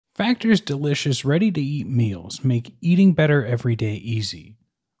Factor's delicious, ready-to-eat meals make eating better every day easy.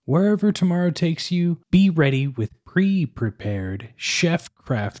 Wherever tomorrow takes you, be ready with pre-prepared,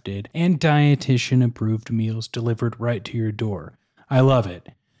 chef-crafted, and dietitian-approved meals delivered right to your door. I love it.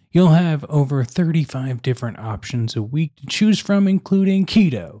 You'll have over 35 different options a week to choose from, including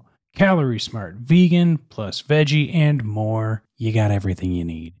keto, calorie smart, vegan, plus veggie, and more. You got everything you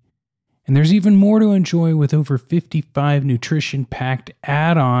need. And there's even more to enjoy with over 55 nutrition-packed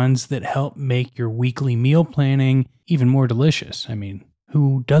add-ons that help make your weekly meal planning even more delicious. I mean,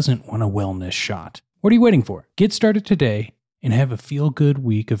 who doesn't want a wellness shot? What are you waiting for? Get started today and have a feel-good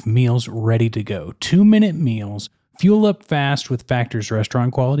week of meals ready to go. 2-minute meals. Fuel up fast with Factor's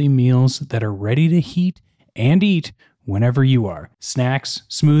restaurant-quality meals that are ready to heat and eat whenever you are. Snacks,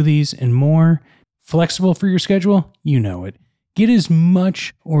 smoothies, and more. Flexible for your schedule? You know it. Get as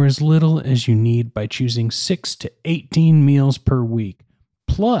much or as little as you need by choosing 6 to 18 meals per week.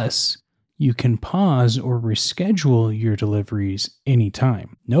 Plus, you can pause or reschedule your deliveries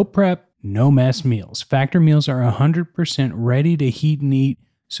anytime. No prep, no mess meals. Factor meals are 100% ready to heat and eat,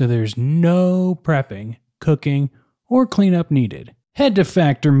 so there's no prepping, cooking, or cleanup needed. Head to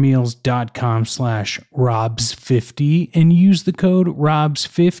factormeals.com/ROBS50 and use the code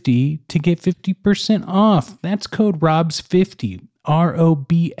ROBS50 to get 50% off. That's code ROBS50,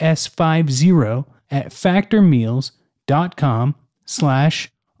 ROBS50 at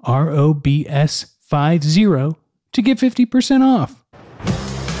factormeals.com/ROBS50 to get 50% off.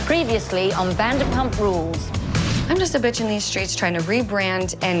 Previously on Vanderpump Rules. I'm just a bitch in these streets trying to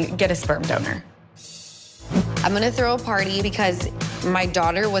rebrand and get a sperm donor. I'm gonna throw a party because my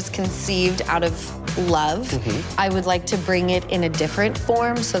daughter was conceived out of love. I would like to bring it in a different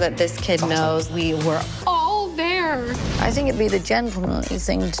form so that this kid knows we were all there. I think it'd be the gentlemanly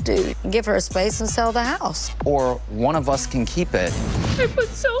thing to do. Give her a space and sell the house. Or one of us can keep it. I put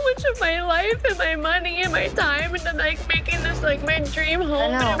so much of my life and my money and my time into making this my dream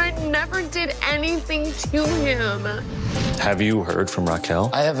home, and I never did anything to him. Have you heard from Raquel?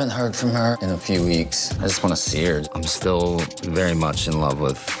 I haven't heard from her in a few weeks. I just want to see her. I'm still very much in love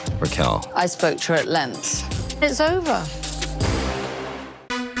with Raquel. I spoke to her at length. It's over.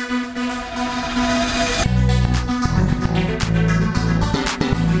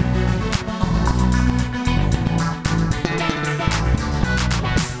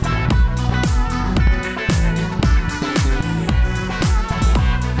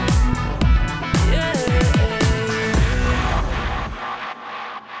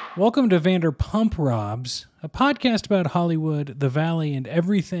 Welcome to Vanderpump Robs, a podcast about Hollywood, the Valley, and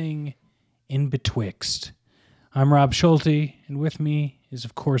everything in betwixt. I'm Rob Schulte, and with me is,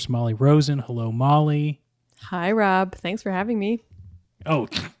 of course, Molly Rosen. Hello, Molly. Hi, Rob. Thanks for having me. Oh,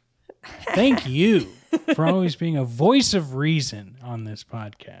 thank you for always being a voice of reason on this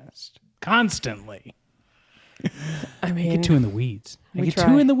podcast. Constantly. I mean, I get too in the weeds. I get try.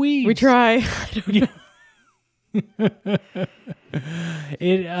 too in the weeds. We try. I don't know.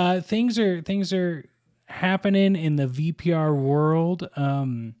 Things are happening in the VPR world.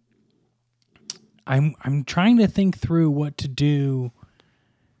 I'm trying to think through what to do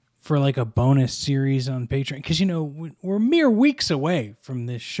for a bonus series on Patreon, because we're mere weeks away from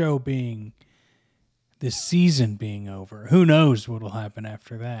this season being over. Who knows what'll happen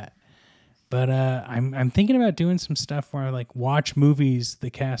after that? But I'm thinking about doing some stuff where I watch movies the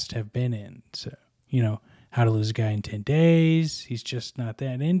cast have been in. So How to Lose a Guy in 10 Days. He's Just Not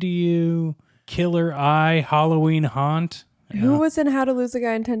That Into You. Killer Eye, Halloween Haunt. Who was in How to Lose a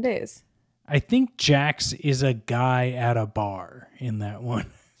Guy in 10 Days? I think Jax is a guy at a bar in that one.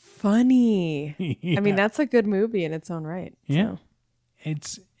 Funny. Yeah. I mean, that's a good movie in its own right. Yeah.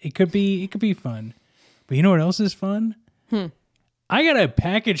 So. It could be fun. But you know what else is fun? I got a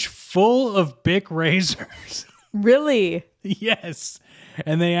package full of Bic razors. Really? Yes.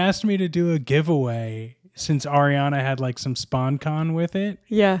 And they asked me to do a giveaway since Ariana had some SpawnCon with it.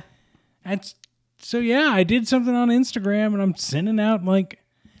 Yeah. So I did something on Instagram and I'm sending out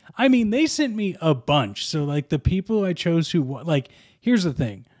they sent me a bunch. So the people I chose here's the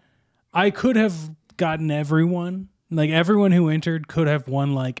thing. I could have gotten everyone, everyone who entered could have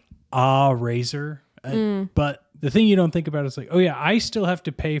won a razor. But the thing you don't think about is I still have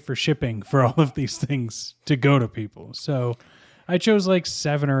to pay for shipping for all of these things to go to people. So I chose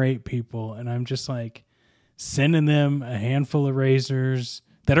 7 or 8 people, and I'm just sending them a handful of razors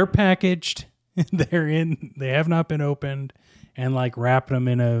that are packaged. They have not been opened, and wrapping them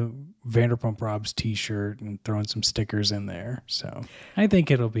in a Vanderpump Robs t-shirt and throwing some stickers in there. So I think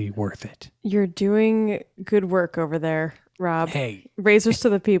it'll be worth it. You're doing good work over there, Rob. Hey. Razors to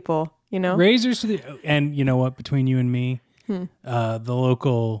the people, Razors to the... And you know what? Between you and me, the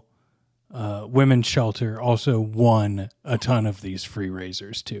local women's shelter also won a ton of these free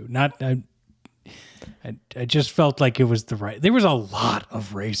razors too. I just felt like it was there was a lot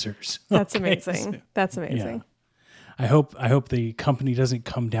of razors. That's amazing. That's amazing. Yeah. I hope the company doesn't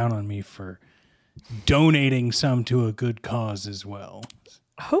come down on me for donating some to a good cause as well.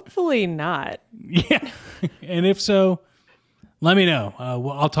 Hopefully not. Yeah. And if so, let me know.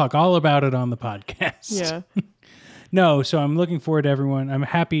 I'll talk all about it on the podcast. Yeah. No, so I'm looking forward to everyone. I'm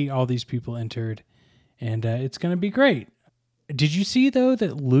happy all these people entered, and it's going to be great. Did you see, though,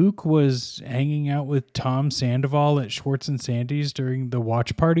 that Luke was hanging out with Tom Sandoval at Schwartz and Sandy's during the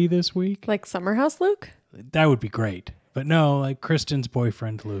watch party this week? Like Summer House Luke? That would be great. But no, like Kristen's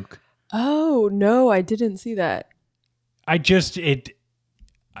boyfriend, Luke. Oh, no, I didn't see that. I'm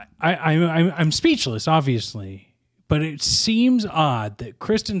speechless, obviously. But it seems odd that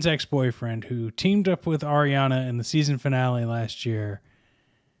Kristen's ex-boyfriend, who teamed up with Ariana in the season finale last year,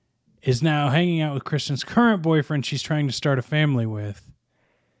 is now hanging out with Kristen's current boyfriend she's trying to start a family with.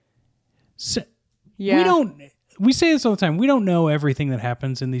 So, yeah. We say this all the time. We don't know everything that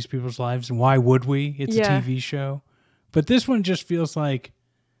happens in these people's lives. And why would we? It's a TV show. But this one just feels like,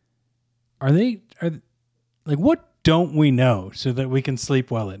 what don't we know so that we can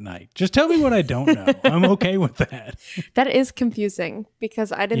sleep well at night? Just tell me what I don't know. I'm okay with that. That is confusing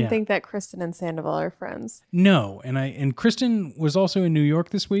because I didn't think that Kristen and Sandoval are friends. No, and Kristen was also in New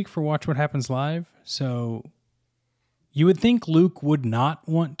York this week for Watch What Happens Live. So you would think Luke would not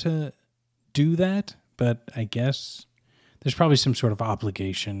want to do that, but I guess there's probably some sort of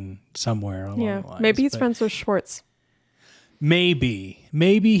obligation somewhere along the lines. Maybe he's friends with Schwartz. Maybe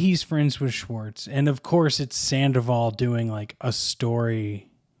he's friends with Schwartz. And of course it's Sandoval doing like a story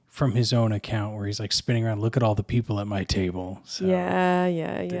from his own account where he's like spinning around, look at all the people at my table. So,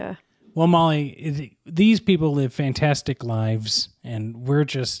 yeah. Well, Molly, these people live fantastic lives and we're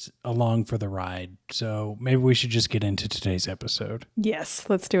just along for the ride. So maybe we should just get into today's episode. Yes,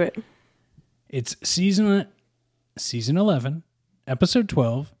 let's do it. It's season 11, episode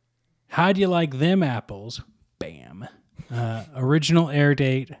 12. How do you like them apples? Bam. Original air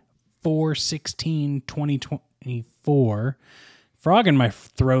date 4/16/2024. Frog in my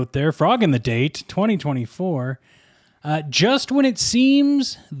throat there. Frog in the date 2024. Just when it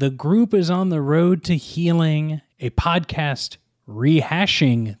seems the group is on the road to healing, a podcast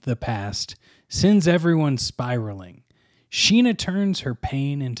rehashing the past sends everyone spiraling. Scheana turns her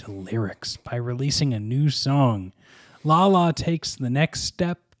pain into lyrics by releasing a new song. Lala takes the next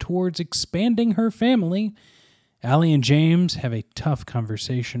step towards expanding her family. Allie and James have a tough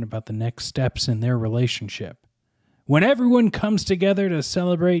conversation about the next steps in their relationship. When everyone comes together to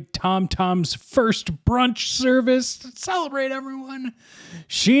celebrate Tom's first brunch service, celebrate everyone,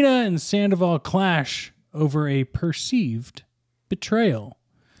 Scheana and Sandoval clash over a perceived betrayal.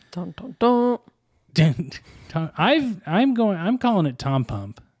 Dun, dun, dun. I'm calling it Tom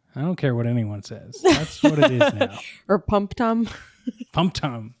Pump. I don't care what anyone says. That's what it is now. Or Pump Tom. Pump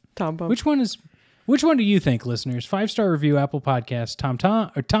Tom. Tom Pump. Which one do you think, listeners? 5-star review, Apple Podcast, Tom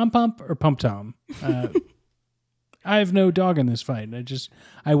Pump or Pump Tom? I have no dog in this fight.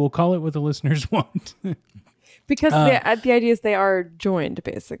 I will call it what the listeners want. Because the idea is they are joined,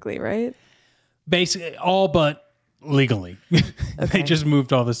 basically, right? Basically, all but legally. Okay. They just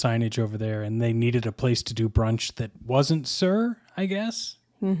moved all the signage over there, and they needed a place to do brunch that wasn't Sir, I guess,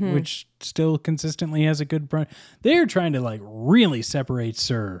 which still consistently has a good brunch. They're trying to really separate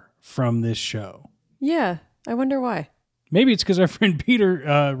Sir from this show. Yeah, I wonder why. Maybe it's because our friend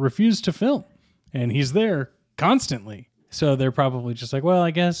Peter refused to film, and he's there constantly. So they're probably just like, well,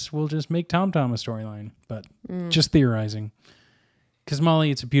 I guess we'll just make Tom a storyline. But just theorizing. Because,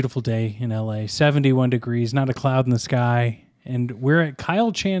 Molly, it's a beautiful day in LA. 71 degrees, not a cloud in the sky. And we're at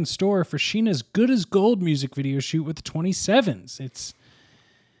Kyle Chan's store for Scheana's Good as Gold music video shoot with 27s. It's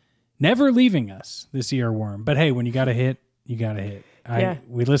never leaving us, this earworm. But hey, when you got a hit, you got a hit.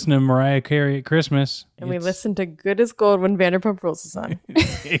 We listen to Mariah Carey at Christmas. And we listen to Good as Gold when Vanderpump Rules is on.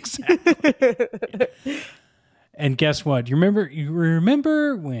 Exactly. And guess what? You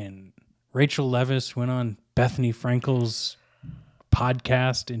remember when Rachel Leviss went on Bethany Frankel's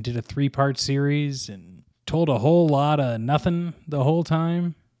podcast and did a 3-part series and told a whole lot of nothing the whole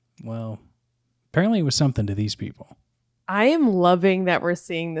time? Well, apparently it was something to these people. I am loving that we're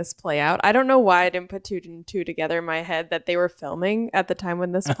seeing this play out. I don't know why I didn't put 2 and 2 together in my head that they were filming at the time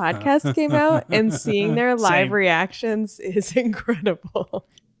when this podcast came out, and seeing their live reactions is incredible.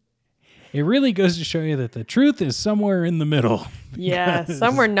 It really goes to show you that the truth is somewhere in the middle. Yeah,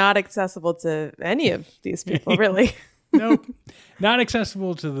 somewhere not accessible to any of these people, really. Nope. Not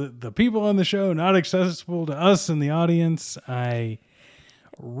accessible to the people on the show, not accessible to us in the audience.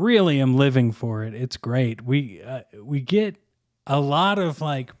 really am living for it. It's great. We get a lot of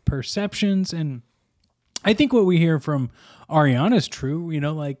like perceptions, and I think what we hear from Ariana is true. You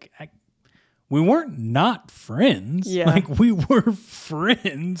know, like we weren't not friends. Yeah. Like we were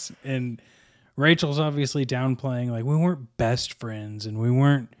friends, and Rachel's obviously downplaying like we weren't best friends and we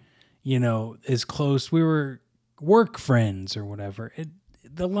weren't, you know, as close. We were work friends or whatever.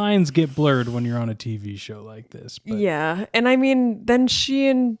 The lines get blurred when you're on a TV show like this. But. Yeah. And I mean, then she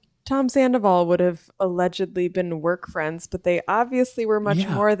and Tom Sandoval would have allegedly been work friends, but they obviously were much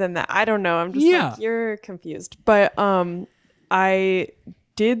more than that. I don't know. I'm just like, you're confused. But I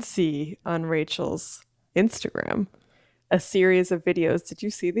did see on Rachel's Instagram a series of videos. Did you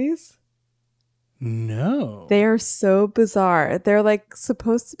see these? No. They are so bizarre. They're like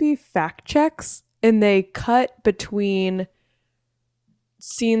supposed to be fact checks, and they cut between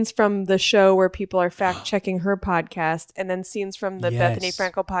scenes from the show where people are fact checking her podcast and then scenes from the Bethany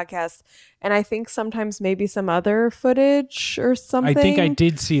Frankel podcast. And I think sometimes maybe some other footage or something. I think I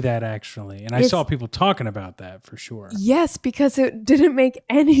did see that actually. And I saw people talking about that for sure. Yes, because it didn't make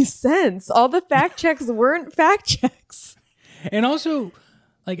any sense. All the fact checks weren't fact checks. And also,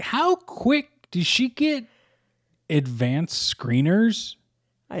 like, how quick did she get advanced screeners?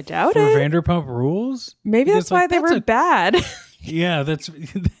 I doubt for it. Vanderpump Rules? Maybe that's why they were bad. Yeah, that's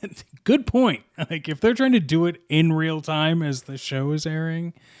good point. Like if they're trying to do it in real time as the show is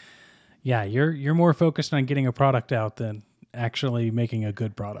airing, yeah, you're more focused on getting a product out than actually making a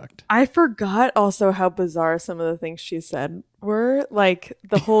good product. I forgot also how bizarre some of the things she said were. Like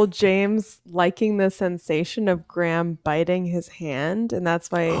the whole James liking the sensation of Graham biting his hand, and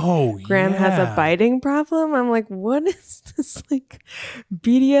that's why Graham has a biting problem. I'm like, what is this like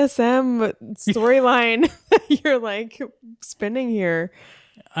BDSM storyline that you're like spinning here?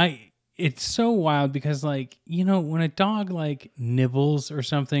 It's so wild because, like, you know, when a dog like nibbles or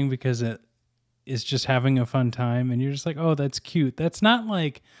something because it is just having a fun time and you're just like, oh, that's cute. That's not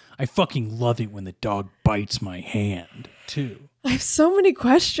like, I fucking love it when the dog bites my hand too. I have so many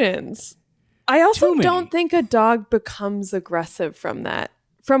questions. I also don't think a dog becomes aggressive from that.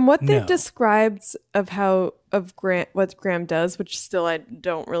 From what they've described of what Graham does, which still I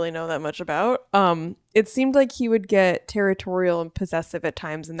don't really know that much about, it seemed like he would get territorial and possessive at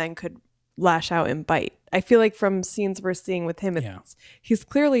times and then could lash out and bite. I feel like from scenes we're seeing with him, he's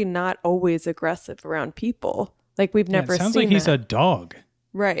clearly not always aggressive around people. Like we've never seen. Sounds like he's a dog.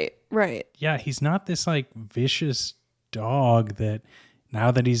 Right. Yeah, he's not this like vicious dog that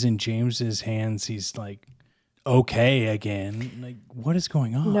now that he's in James's hands, he's like okay again. Like what is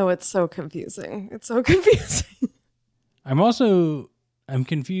going on? No, it's so confusing. It's so confusing. I'm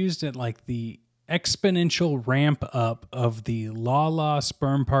confused at like the exponential ramp up of the Lala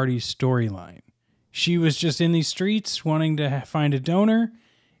sperm party storyline. She was just in these streets wanting to find a donor,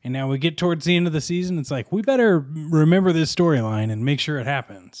 and now we get towards the end of the season. It's like, we better remember this storyline and make sure it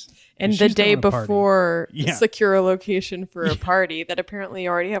happens. And the day before, secure a location for a party that apparently you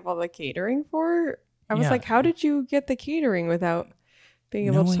already have all the catering for. I was like, how did you get the catering without being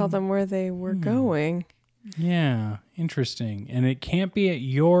able to tell them where they were going? Yeah, interesting. And it can't be at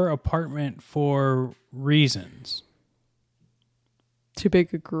your apartment for reasons. Too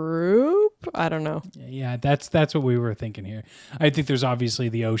big a group? I don't know. Yeah, that's what we were thinking here. I think there's obviously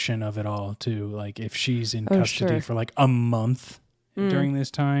the ocean of it all too. Like if she's in custody for like a month during this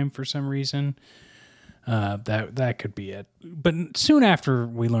time for some reason, that could be it. But soon after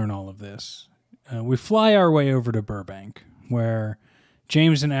we learn all of this, we fly our way over to Burbank, where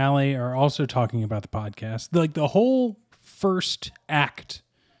James and Allie are also talking about the podcast. Like the whole first act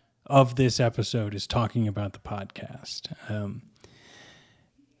of this episode is talking about the podcast.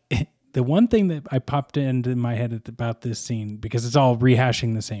 The one thing that I popped into my head about this scene, because it's all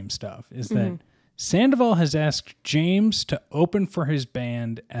rehashing the same stuff, is that Sandoval has asked James to open for his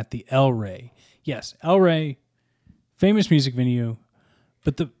band at the El Rey. Yes, El Rey, famous music venue.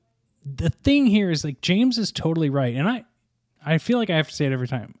 But the thing here is like James is totally right. And I feel like I have to say it every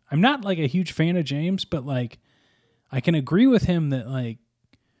time. I'm not like a huge fan of James, but like I can agree with him that like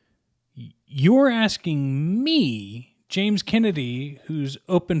you're asking me, James Kennedy, who's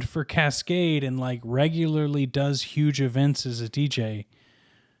opened for Cascade and like regularly does huge events as a DJ,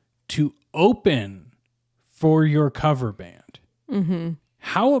 to open for your cover band. Mm-hmm.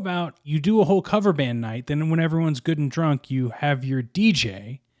 How about you do a whole cover band night, then when everyone's good and drunk, you have your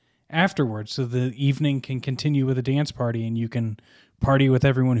DJ afterwards so the evening can continue with a dance party and you can party with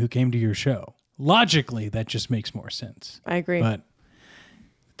everyone who came to your show. Logically, that just makes more sense. I agree. But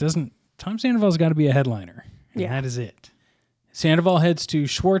it doesn't. Tom Sandoval's got to be a headliner. And that is it. Sandoval heads to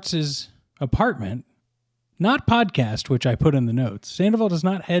Schwartz's apartment, not podcast, which I put in the notes. Sandoval does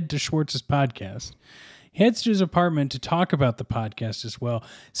not head to Schwartz's podcast. He heads to his apartment to talk about the podcast as well.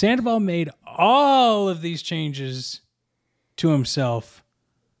 Sandoval made all of these changes to himself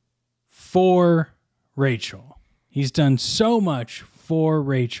for Rachel. He's done so much for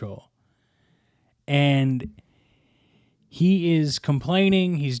Rachel. And he is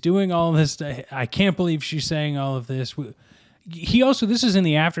complaining. He's doing all this. I can't believe she's saying all of this. He also, this is in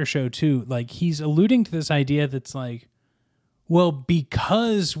the after show too. Like, he's alluding to this idea that's like, well,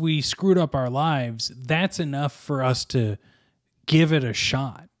 because we screwed up our lives, that's enough for us to give it a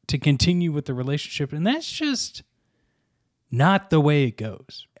shot, to continue with the relationship. And that's just not the way it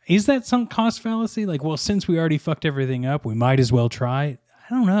goes. Is that sunk cost fallacy? Like, well, since we already fucked everything up, we might as well try.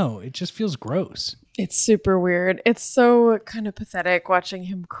 I don't know. It just feels gross. It's super weird. It's so kind of pathetic watching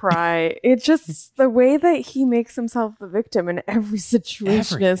him cry. It just, the way that he makes himself the victim in every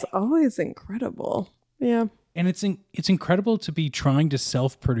situation is always incredible. Yeah. And it's incredible to be trying to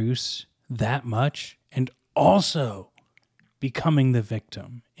self-produce that much and also becoming the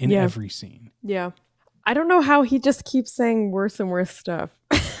victim in every scene. Yeah. I don't know how he just keeps saying worse and worse stuff.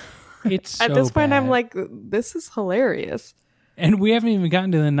 It's so at this point, bad. I'm like, this is hilarious. And we haven't even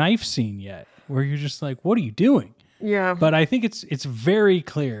gotten to the knife scene yet, where you're just like, what are you doing? Yeah. But I think it's very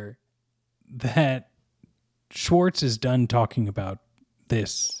clear that Schwartz is done talking about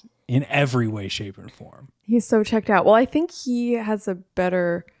this in every way, shape, and form. He's so checked out. Well, I think he has a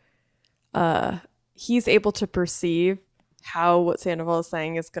better, he's able to perceive how what Sandoval is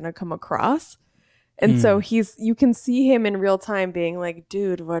saying is going to come across. And so you can see him in real time being like,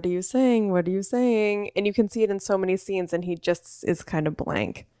 dude, what are you saying? What are you saying? And you can see it in so many scenes, and he just is kind of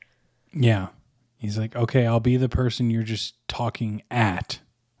blank. Yeah. He's like, okay, I'll be the person you're just talking at,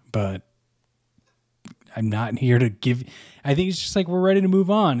 but I'm not here to give. I think it's just like, we're ready to move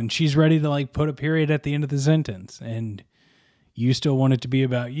on, and she's ready to like put a period at the end of the sentence, and you still want it to be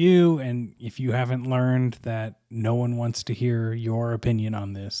about you. And if you haven't learned that no one wants to hear your opinion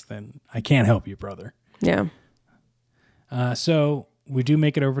on this, then I can't help you, brother. Yeah. So we do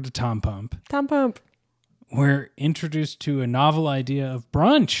make it over to Tom Pump. Tom Pump. We're introduced to a novel idea of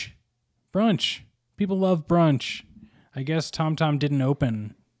brunch. Brunch. People love brunch. I guess Tom Tom didn't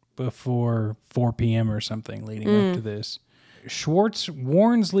open before 4 p.m. or something leading up to this. Schwartz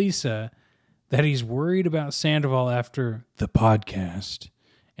warns Lisa that he's worried about Sandoval after the podcast.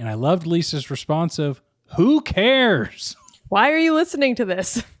 And I loved Lisa's response of, who cares? Why are you listening to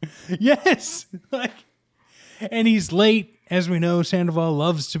this? Yes. And he's late. As we know, Sandoval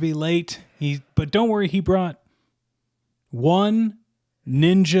loves to be late. But don't worry, he brought one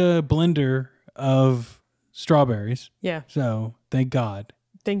ninja blender of strawberries. Yeah. So thank God.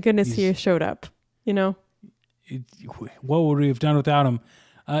 Thank goodness he showed up, you know? What would we have done without him?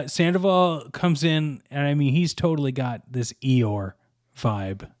 Sandoval comes in, and I mean, he's totally got this Eeyore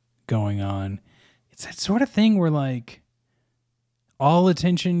vibe going on. It's that sort of thing where, like, all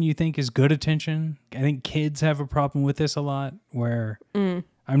attention you think is good attention. I think kids have a problem with this a lot, where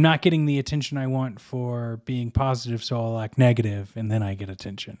I'm not getting the attention I want for being positive, so I'll act negative, and then I get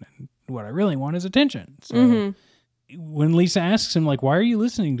attention. And what I really want is attention. So when Lisa asks him, like, why are you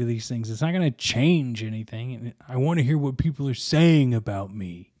listening to these things? It's not going to change anything. And I want to hear what people are saying about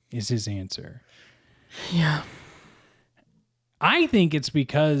me, is his answer. Yeah. I think it's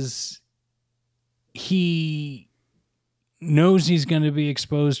because he knows he's going to be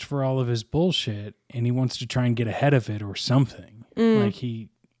exposed for all of his bullshit, and he wants to try and get ahead of it or something. He's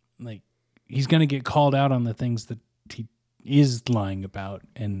going to get called out on the things that he is lying about,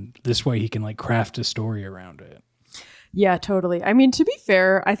 and this way he can like craft a story around it. Yeah, totally. I mean, to be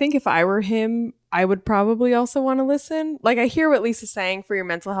fair, I think if I were him, I would probably also want to listen. Like, I hear what Lisa's saying for your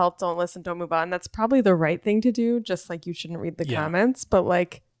mental health. Don't listen, don't move on. That's probably the right thing to do. Just like you shouldn't read the comments. But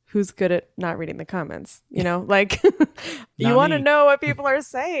like, who's good at not reading the comments? You know, like you want to know what people are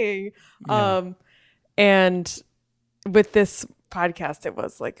saying. Yeah. And with this podcast, it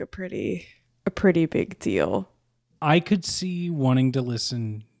was like a pretty big deal. I could see wanting to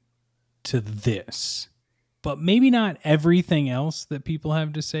listen to this, but maybe not everything else that people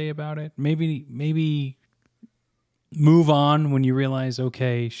have to say about it. Maybe move on when you realize,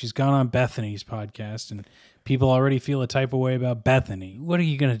 okay, she's gone on Bethany's podcast and people already feel a type of way about Bethany. What are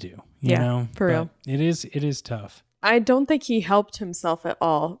you going to do? You know? For real. It is tough. I don't think he helped himself at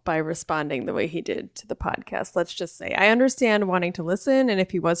all by responding the way he did to the podcast. Let's just say I understand wanting to listen. And if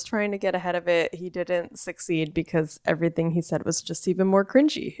he was trying to get ahead of it, he didn't succeed because everything he said was just even more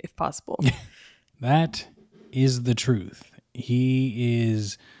cringy, if possible. That is the truth. He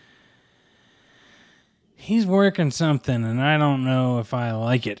he's working something, and I don't know if I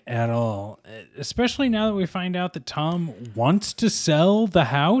like it at all. Especially now that we find out that Tom wants to sell the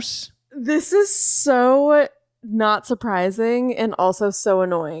house. This is so not surprising and also so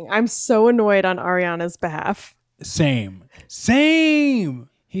annoying. I'm so annoyed on Ariana's behalf. Same.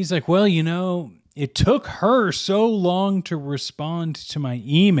 He's like, well, it took her so long to respond to my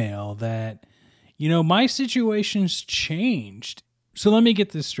email that, my situation's changed. So let me get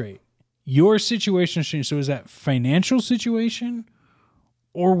this straight. Your situation changed. So is that financial situation?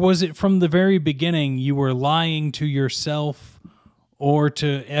 Or was it from the very beginning you were lying to yourself or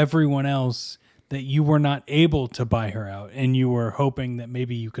to everyone else that you were not able to buy her out and you were hoping that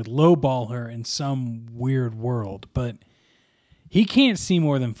maybe you could lowball her in some weird world? But he can't see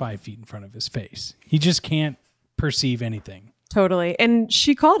more than 5 feet in front of his face. He just can't perceive anything. Totally. And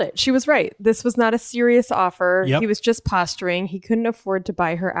she called it. She was right. This was not a serious offer. Yep. He was just posturing. He couldn't afford to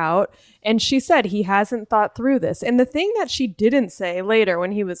buy her out. And she said he hasn't thought through this. And the thing that she didn't say later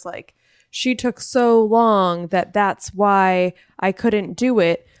when he was like, she took so long that's why I couldn't do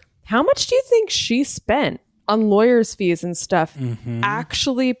it. How much do you think she spent on lawyers' fees and stuff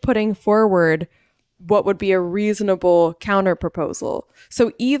actually putting forward what would be a reasonable counter proposal?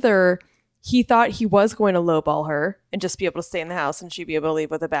 So either he thought he was going to lowball her and just be able to stay in the house and she'd be able to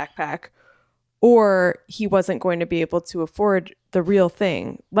leave with a backpack, or he wasn't going to be able to afford the real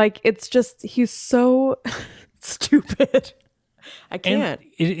thing. Like, it's just, he's so stupid. I can't. And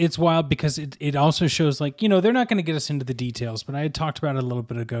it's wild because it also shows, like, they're not going to get us into the details, but I had talked about it a little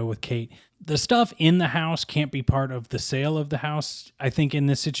bit ago with Kate. The stuff in the house can't be part of the sale of the house, I think, in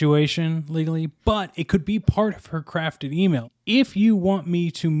this situation legally, but it could be part of her crafted email. If you want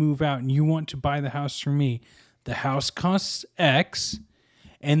me to move out and you want to buy the house from me, the house costs X.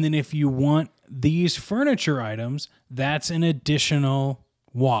 And then if you want these furniture items, that's an additional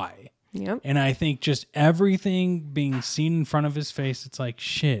Y. Yep. And I think just everything being seen in front of his face, it's like,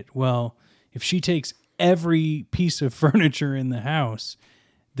 shit, well, if she takes every piece of furniture in the house,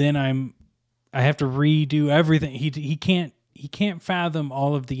 then I have to redo everything. He can't fathom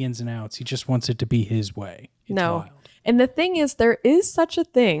all of the ins and outs. He just wants it to be his way. It's wild. And the thing is, there is such a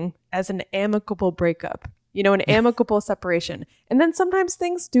thing as an amicable breakup, an amicable separation. And then sometimes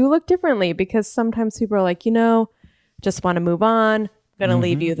things do look differently because sometimes people are like, just want to move on. Gonna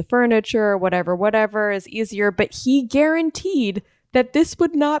leave you the furniture, whatever is easier. But he guaranteed that this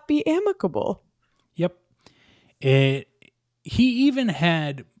would not be amicable. Yep. He even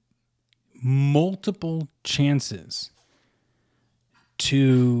had multiple chances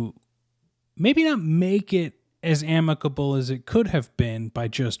to maybe not make it as amicable as it could have been by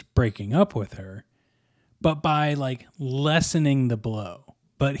just breaking up with her, but by like lessening the blow.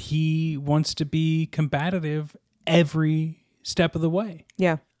 But he wants to be combative every step of the way.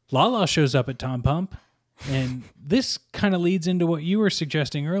 Yeah. Lala shows up at Tom Pump, and this kind of leads into what you were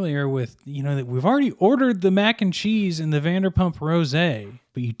suggesting earlier with, that we've already ordered the mac and cheese and the Vanderpump rosé,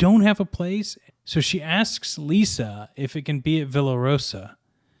 but you don't have a place. So she asks Lisa if it can be at Villa Rosa.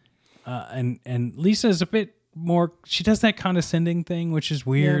 And Lisa is a bit more, she does that condescending thing, which is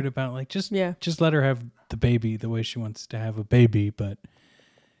weird about like, just let her have the baby the way she wants to have a baby. But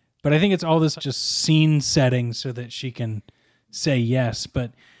I think it's all this just scene setting so that she can say yes.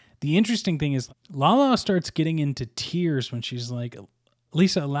 But the interesting thing is Lala starts getting into tears when she's like,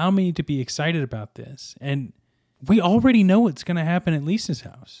 Lisa, allow me to be excited about this. And we already know what's going to happen at Lisa's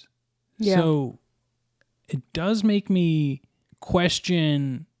house. Yeah. So it does make me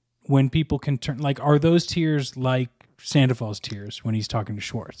question when people can turn, like, are those tears like Sandoval's tears when he's talking to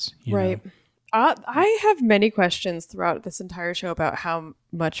Schwartz? Right. I have many questions throughout this entire show about how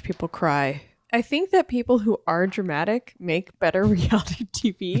much people cry. I think that people who are dramatic make better reality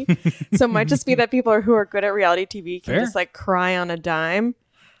TV. So it might just be that people who are good at reality TV can just like cry on a dime.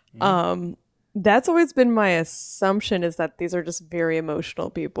 Yeah. That's always been my assumption, is that these are just very emotional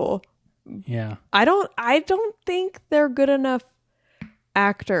people. Yeah. I don't think they're good enough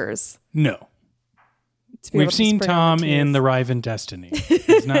actors. No. We've seen Tom in The Riven Destiny.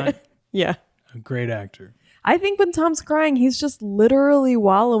 He's not a great actor. I think when Tom's crying, he's just literally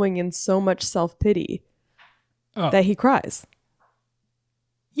wallowing in so much self-pity that he cries.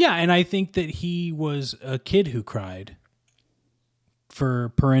 Yeah, and I think that he was a kid who cried for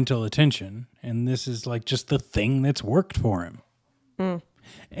parental attention, and this is like just the thing that's worked for him. Mm.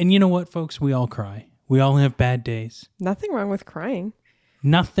 And you know what, folks? We all cry. We all have bad days. Nothing wrong with crying.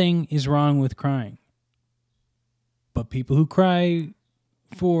 Nothing is wrong with crying. But people who cry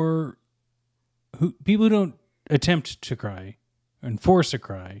people who don't attempt to cry and force a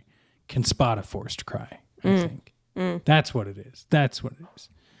cry can spot a forced cry, I think. That's what it is.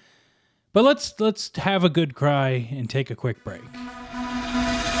 But let's have a good cry and take a quick break.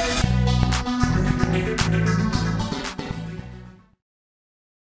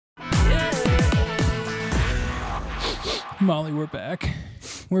 Molly, we're back.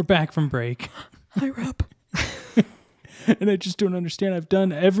 We're back from break. Hi, Rob. And I just don't understand. I've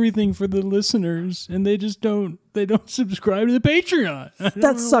done everything for the listeners, and they don't subscribe to the Patreon.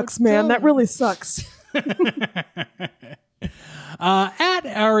 That sucks, man. That really sucks. At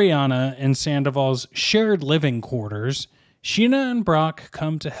Ariana and Sandoval's shared living quarters, Scheana and Brock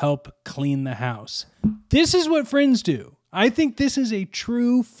come to help clean the house. This is what friends do. I think this is a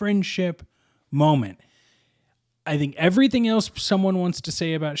true friendship moment. I think everything else someone wants to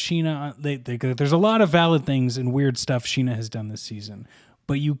say about Scheana, there's a lot of valid things and weird stuff Scheana has done this season.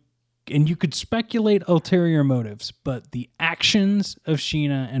 But you could speculate ulterior motives, but the actions of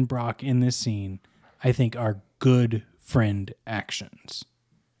Scheana and Brock in this scene, I think, are good friend actions.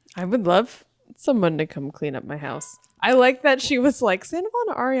 I would love someone to come clean up my house. I like that she was like, Sandoval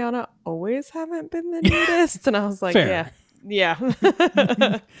and Ariana always haven't been the neatest. And I was like, Fair. yeah.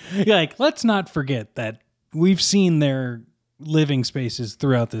 Like, let's not forget that we've seen their living spaces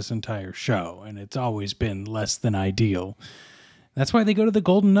throughout this entire show, and it's always been less than ideal. That's why they go to the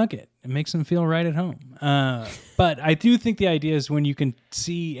Golden Nugget. It makes them feel right at home. But I do think the idea is when you can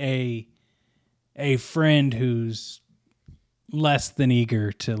see a friend who's less than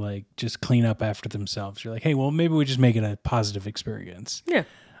eager to like just clean up after themselves, you're like, hey, well, maybe we just make it a positive experience. Yeah.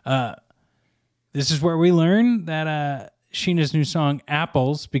 This is where we learn that Scheana's new song,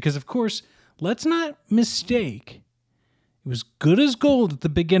 Apples, because of course, let's not mistake, it was good as gold at the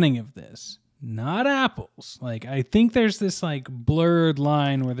beginning of this, not apples. Like, I think there's this like blurred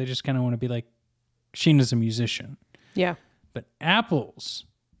line where they just kind of want to be like, Scheana's a musician. Yeah. But apples,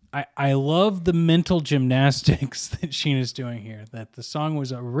 I love the mental gymnastics that Scheana's doing here, that the song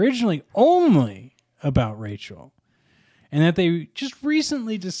was originally only about Rachel, and that they just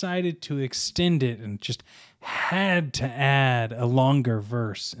recently decided to extend it and just had to add a longer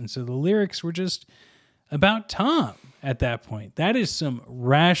verse. And so the lyrics were just about Tom at that point. That is some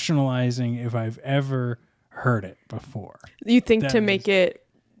rationalizing if I've ever heard it before. You think to make it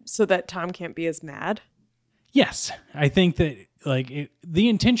so that Tom can't be as mad? Yes. I think that the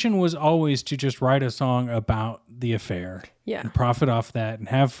intention was always to just write a song about the affair. Yeah. And profit off that and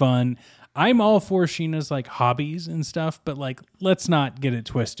have fun. I'm all for Scheana's like hobbies and stuff, but like, let's not get it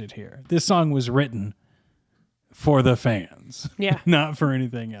twisted here. This song was written for the fans. Yeah. Not for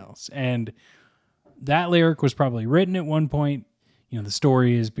anything else. And that lyric was probably written at one point. You know, the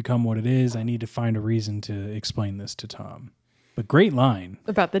story has become what it is. I need to find a reason to explain this to Tom. But great line.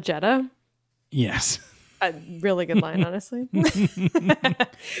 About the Jetta? Yes. A really good line, honestly.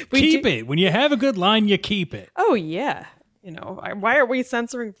 Keep it. When you have a good line, you keep it. Oh, yeah. You know, why are we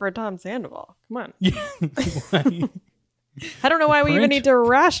censoring for Tom Sandoval? Come on. I don't know why we even need to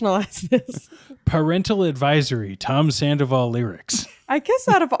rationalize this. Parental advisory, Tom Sandoval lyrics. I guess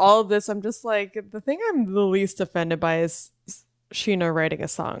out of all of this, I'm just like, the thing I'm the least offended by is Scheana writing a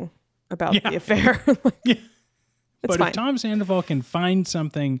song about the affair. But fine. if Tom Sandoval can find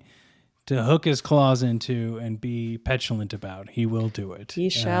something to hook his claws into and be petulant about, he will do it. He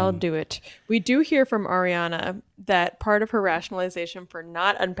shall do it. We do hear from Ariana that part of her rationalization for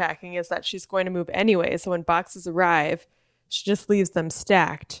not unpacking is that she's going to move anyway. So when boxes arrive, she just leaves them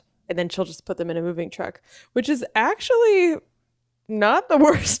stacked and then she'll just put them in a moving truck, which is actually not the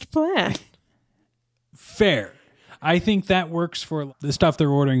worst plan. Fair. I think that works for the stuff they're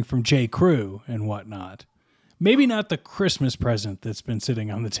ordering from J. Crew and whatnot. Maybe not the Christmas present that's been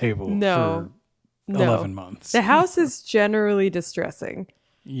sitting on the table for 11 months. The house is generally distressing.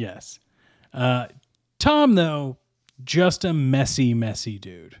 Yes. Tom, though, just a messy, messy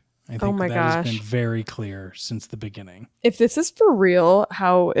dude. I think that has been very clear since the beginning. If this is for real,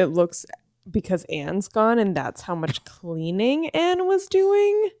 how it looks because Anne's gone and that's how much cleaning Anne was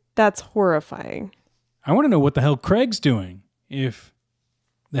doing, that's horrifying. I want to know what the hell Craig's doing if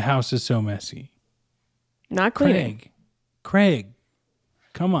the house is so messy. Not cleaning. Craig,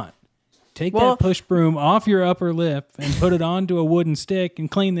 come on. Take that push broom off your upper lip and put it onto a wooden stick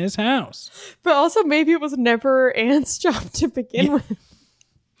and clean this house. But also maybe it was never Anne's job to begin with.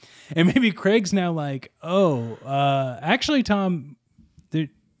 And maybe Craig's now like, actually, Tom,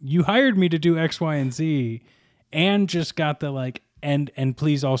 you hired me to do X, Y, and Z, and just got the like, and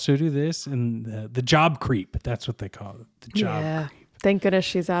please also do this, and the job creep. That's what they call it, the job creep. Thank goodness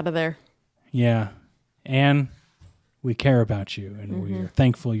she's out of there. Yeah. And we care about you, and we're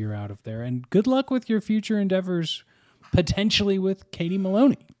thankful you're out of there. And good luck with your future endeavors, potentially with Katie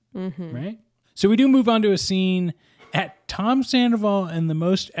Maloney, right? So we do move on to a scene at Tom Sandoval and the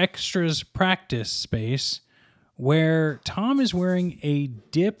Most Extras practice space, where Tom is wearing a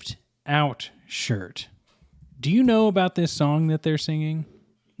dipped out shirt. Do you know about this song that they're singing?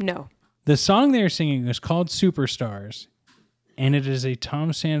 No. The song they're singing is called Superstars, and it is a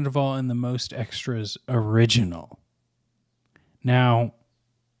Tom Sandoval and the Most Extras original. Now,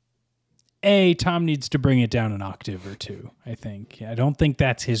 Tom needs to bring it down an octave or two, I think. I don't think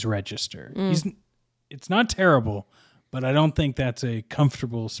that's his register. It's not terrible, but I don't think that's a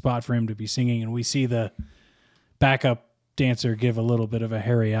comfortable spot for him to be singing, and we see the backup dancer give a little bit of a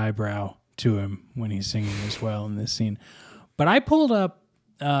hairy eyebrow to him when he's singing as well in this scene. But I pulled up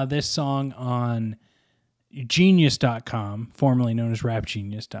this song on Genius.com, formerly known as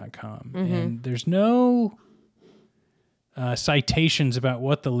RapGenius.com, and there's no citations about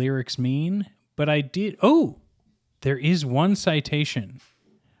what the lyrics mean, but I did. Oh, there is one citation.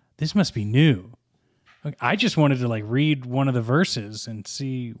 This must be new. I just wanted to read one of the verses and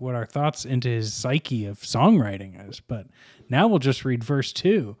see what our thoughts into his psyche of songwriting is, but now we'll just read verse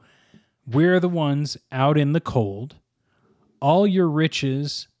 2. We're the ones out in the cold, all your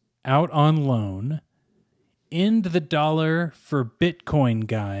riches out on loan, end the dollar for Bitcoin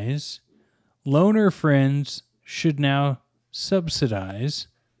guys, loaner friends should now subsidize,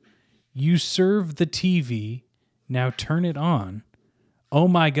 you serve the TV, now turn it on, oh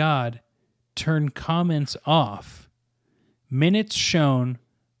my God, turn comments off, minutes shown,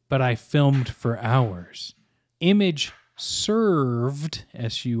 but I filmed for hours, image served,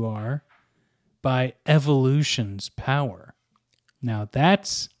 S-U-R, by evolution's power. Now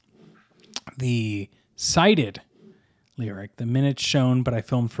that's the cited lyric. The minutes shown, but I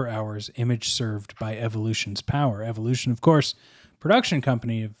filmed for hours, image served by evolution's power. Evolution, of course, production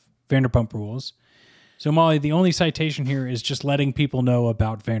company of Vanderpump Rules. So Molly, the only citation here is just letting people know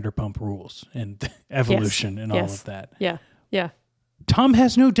about Vanderpump Rules and evolution and all of that. Yeah. Yeah. Tom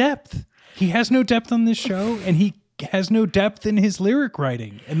has no depth. He has no depth on this show, and he has no depth in his lyric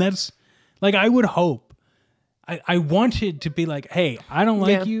writing. And that's I would hope. I wanted to be hey, I don't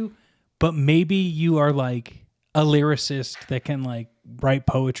like you, but maybe you are a lyricist that can write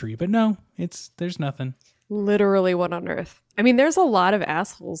poetry. But no, there's nothing. Literally one on earth. I mean, there's a lot of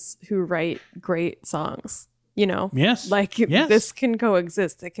assholes who write great songs, you know? Yes. This can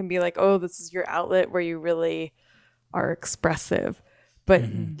coexist. It can be oh, this is your outlet where you really are expressive. But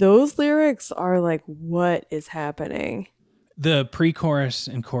those lyrics are what is happening? The pre-chorus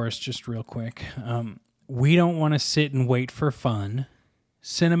and chorus, just real quick. We don't want to sit and wait for fun.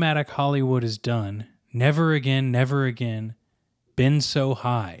 Cinematic Hollywood is done. Never again, been so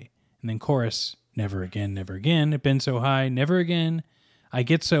high. And then chorus, never again, been so high, never again. I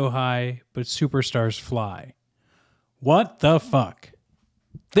get so high, but superstars fly. What the fuck?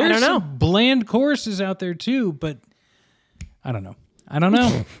 There's some bland choruses out there too, but I don't know.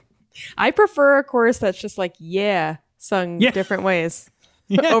 I prefer a chorus that's just sung different ways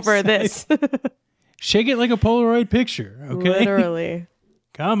over this. Shake it like a Polaroid picture, okay? Literally.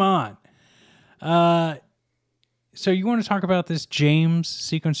 Come on. So you want to talk about this James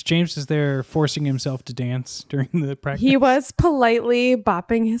sequence? James is there forcing himself to dance during the practice. He was politely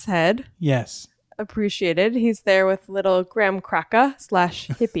bopping his head. Yes. Appreciated. He's there with little Graham Cracker /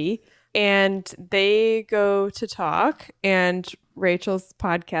 hippie. And they go to talk, and Rachel's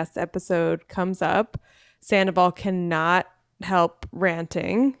podcast episode comes up. Sandoval cannot help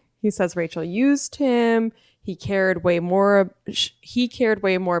ranting. He says Rachel used him. He cared way more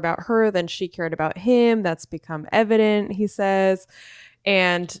about her than she cared about him. That's become evident, he says.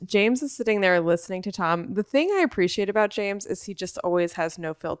 And James is sitting there listening to Tom. The thing I appreciate about James is he just always has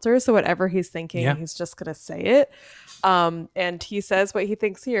no filter. So whatever he's thinking, he's just going to say it. And he says what he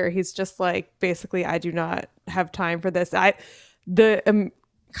thinks here. He's just basically, I do not have time for this. The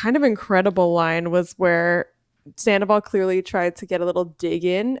kind of incredible line was where Sandoval clearly tried to get a little dig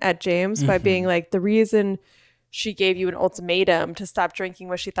in at James by being the reason she gave you an ultimatum to stop drinking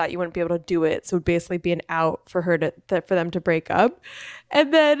was she thought you wouldn't be able to do it. So it would basically be an out for her for them to break up.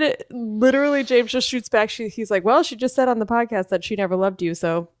 And then literally James just shoots back. He's well, she just said on the podcast that she never loved you.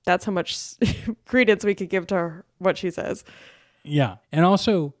 So that's how much credence we could give to her, what she says. Yeah. And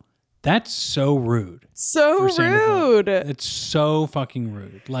also, that's so rude. So rude. It's so fucking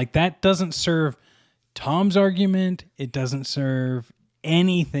rude. That doesn't serve Tom's argument. It doesn't serve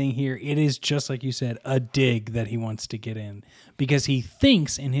anything here. It is just like you said, a dig that he wants to get in because he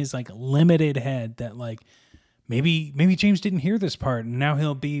thinks in his limited head that maybe James didn't hear this part and now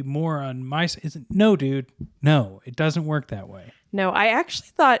he'll be more on my side. No, dude. No, it doesn't work that way. No, I actually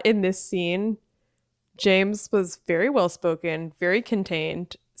thought in this scene, James was very well spoken, very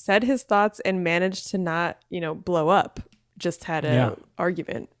contained. said his thoughts and managed to not, blow up. Just had an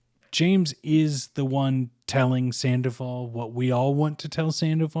argument. James is the one telling Sandoval what we all want to tell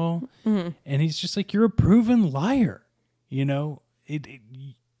Sandoval. Mm-hmm. And he's just like, you're a proven liar.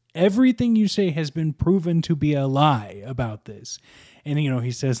 Everything you say has been proven to be a lie about this. And,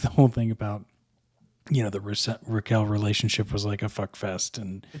 he says the whole thing about, the Raquel relationship was like a fuck fest.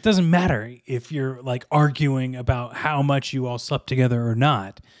 And it doesn't matter if you're like arguing about how much you all slept together or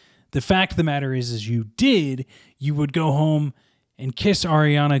not. The fact of the matter is you would go home and kiss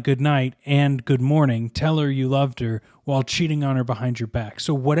Ariana goodnight and good morning, tell her you loved her while cheating on her behind your back.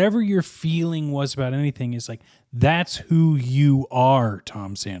 So whatever your feeling was about anything is like, that's who you are,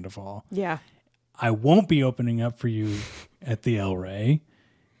 Tom Sandoval. Yeah. I won't be opening up for you at the El Rey,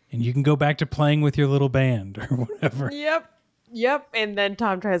 and you can go back to playing with your little band or whatever. Yep. And then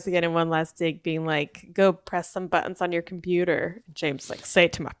Tom tries to get in one last dig, being like, go press some buttons on your computer. And James like, say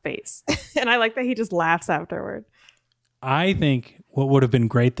it to my face. And I like that he just laughs afterward. I think what would have been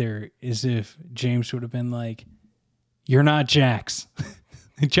great there is if James would have been like, you're not Jax.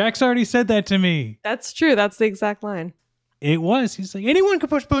 Jax already said that to me. That's true. That's the exact line. It was. He's like, anyone can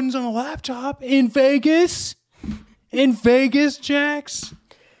push buttons on a laptop in Vegas. In Vegas, Jax.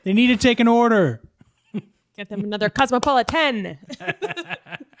 They need to take an order. Get them another Cosmopolitan.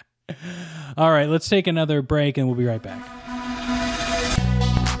 All right, let's take another break and we'll be right back.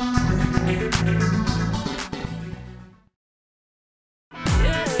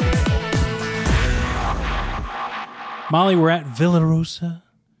 Molly, we're at Villa Rosa.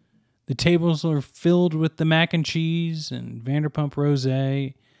 The tables are filled with the mac and cheese and Vanderpump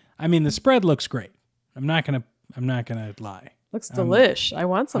rosé. I mean, the spread looks great. I'm not gonna lie. Looks delish. I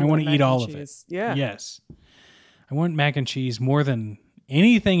want some. I want to eat all of it. Yeah. Yes. I want mac and cheese more than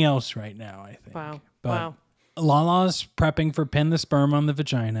anything else right now, I think. Wow. Lala's prepping for pin the sperm on the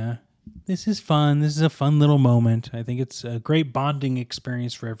vagina. This is fun. This is a fun little moment. I think it's a great bonding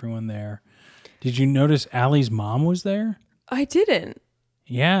experience for everyone there. Did you notice Allie's mom was there? I didn't.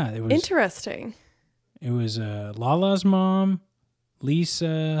 Yeah. It was interesting. It was Lala's mom,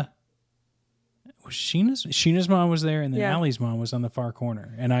 Lisa. Was Scheana's mom was there, and then Allie's mom was on the far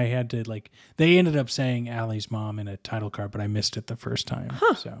corner. And I had to they ended up saying Allie's mom in a title card, but I missed it the first time.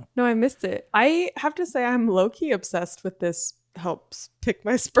 Huh. So no, I missed it. I have to say I'm low-key obsessed with this helps pick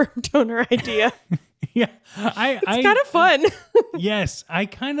my sperm donor idea. Yeah. It's kind of fun. Yes.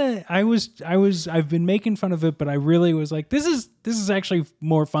 I've been making fun of it, but I really was like, this is actually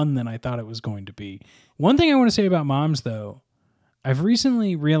more fun than I thought it was going to be. One thing I want to say about moms though, I've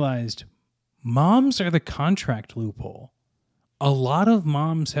recently realized moms are the contract loophole. A lot of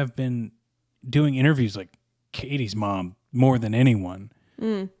moms have been doing interviews like Katie's mom more than anyone.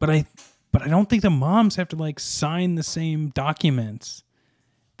 But I don't think the moms have to sign the same documents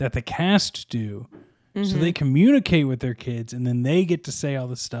that the cast do. Mm-hmm. So they communicate with their kids and then they get to say all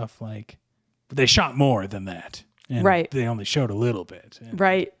the stuff like they shot more than that. And right. They only showed a little bit.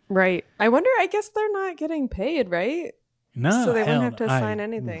 Right. I wonder, I guess they're not getting paid, right? No. So they won't have to sign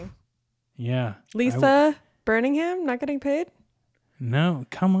anything. Yeah. Lisa Birmingham not getting paid? No,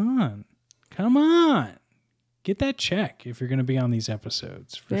 come on. Get that check if you're going to be on these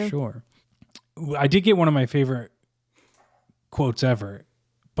episodes, for sure. I did get one of my favorite quotes ever.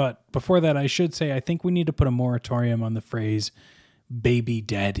 But before that, I should say, I think we need to put a moratorium on the phrase baby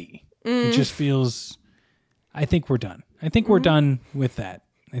daddy. It just feels, I think we're done. I think we're done with that.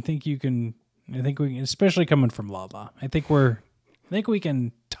 I think we can, especially coming from Lala, I think we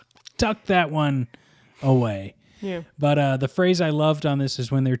can tuck that one away. Yeah. But the phrase I loved on this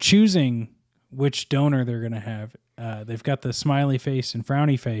is when they're choosing which donor they're going to have. They've got the smiley face and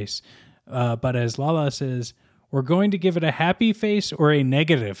frowny face. But as Lala says, we're going to give it a happy face or a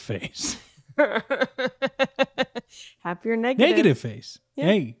negative face. Happy or negative? Negative face. Yeah.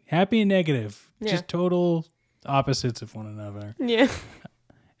 Hey, happy and negative. Yeah. Just total opposites of one another. Yeah.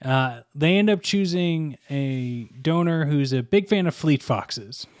 They end up choosing a donor who's a big fan of Fleet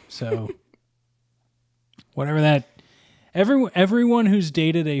Foxes. So whatever that... Everyone who's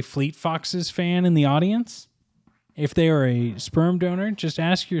dated a Fleet Foxes fan in the audience, if they are a sperm donor, just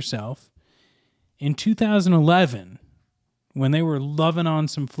ask yourself, in 2011, when they were loving on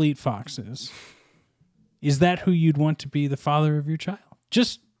some Fleet Foxes, is that who you'd want to be the father of your child?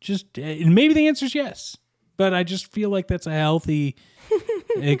 Just, and maybe the answer is yes, but I just feel like that's a healthy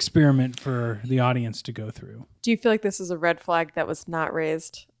experiment for the audience to go through. Do you feel like this is a red flag that was not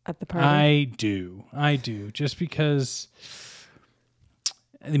raised at the party? I do. Just because,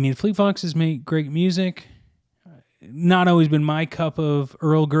 I mean, Fleet Foxes make great music. Not always been my cup of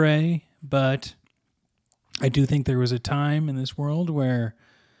Earl Grey, but I do think there was a time in this world where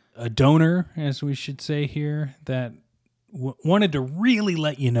a donor, as we should say here, that wanted to really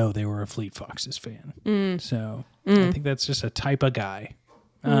let you know they were a Fleet Foxes fan. So I think that's just a type of guy.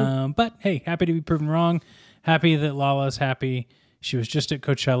 But hey, happy to be proven wrong. Happy that Lala's happy. She was just at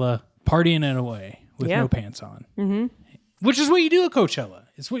Coachella partying it away with no pants on. Which is what you do at Coachella.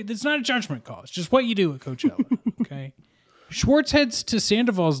 It's not a judgment call. It's just what you do at Coachella. Okay. Schwartz heads to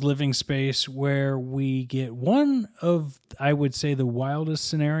Sandoval's living space, where we get one of, I would say, the wildest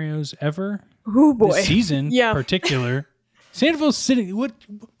scenarios ever. Oh boy. This season, particular. Sandoval's sitting.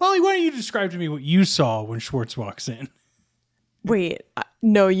 Molly, why don't you describe to me what you saw when Schwartz walks in? Wait,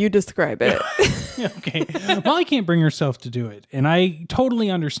 no, you describe it. Okay. Molly can't bring herself to do it. And I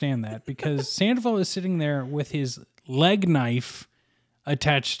totally understand that, because Sandoval is sitting there with his leg knife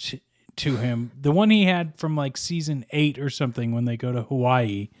attached to him. The one he had from like season 8 or something when they go to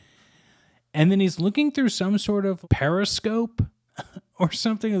Hawaii. And then he's looking through some sort of periscope or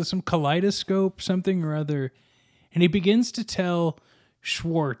something, or some kaleidoscope, something or other. And he begins to tell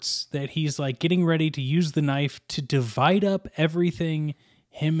Schwartz that he's like getting ready to use the knife to divide up everything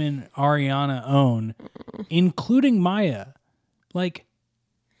him and Ariana own, including Maya. Like,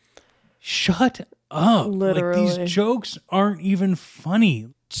 shut up. Literally. Like, these jokes aren't even funny.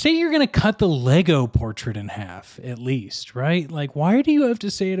 Say you're going to cut the Lego portrait in half, at least, right? Like, why do you have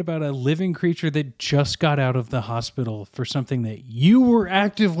to say it about a living creature that just got out of the hospital for something that you were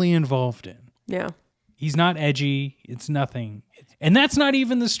actively involved in? Yeah. He's not edgy. It's nothing. And that's not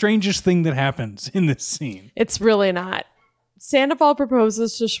even the strangest thing that happens in this scene. It's really not. Sandoval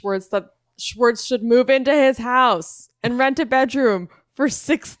proposes to Schwartz that Schwartz should move into his house and rent a bedroom for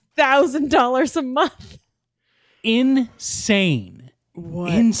 $6,000 a month. Insane.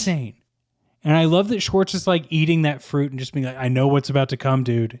 What? Insane. And I love that Schwartz is like eating that fruit and just being like, I know what's about to come,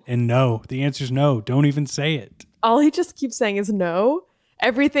 dude. And no, the answer's no. Don't even say it. All he just keeps saying is no.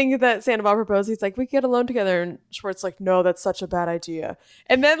 Everything that Sandoval proposed, he's like, we could get alone together. And Schwartz like, no, that's such a bad idea.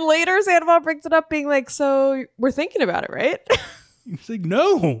 And then later Sandoval brings it up being like, so we're thinking about it, right? He's like,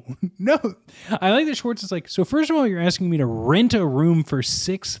 no. I like that Schwartz is like, so first of all, you're asking me to rent a room for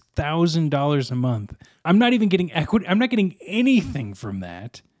 $6,000 a month. I'm not even getting equity. I'm not getting anything from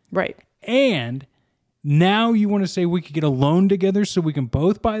that. Right. And now you want to say we could get a loan together so we can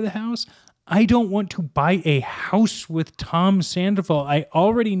both buy the house? I don't want to buy a house with Tom Sandoval. I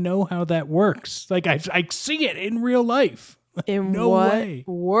already know how that works. Like, I see it in real life. In no what way.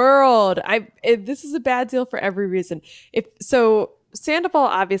 world? This is a bad deal for every reason. So Sandoval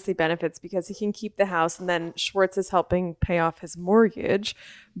obviously benefits because he can keep the house, and then Schwartz is helping pay off his mortgage.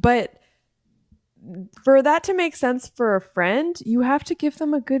 But for that to make sense for a friend, you have to give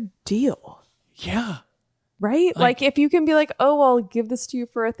them a good deal. Yeah. Right? Like if you can be like, oh, I'll give this to you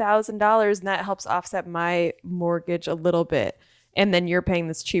for $1,000 and that helps offset my mortgage a little bit. And then you're paying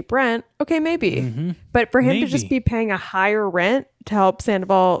this cheap rent. Okay, maybe. Mm-hmm. But for him to just be paying a higher rent to help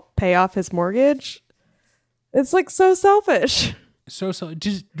Sandoval pay off his mortgage, it's like so selfish. So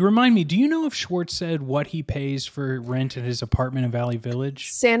just remind me, do you know if Schwartz said what he pays for rent at his apartment in Valley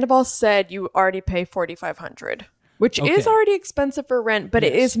Village? Sandoval said you already pay $4,500. Which is already expensive for rent, but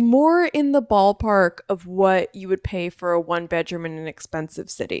it is more in the ballpark of what you would pay for a 1-bedroom in an expensive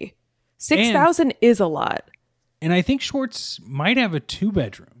city. $6,000 is a lot. And I think Schwartz might have a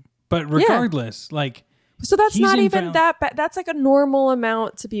 2-bedroom, but regardless, so that's not even that bad. That's like a normal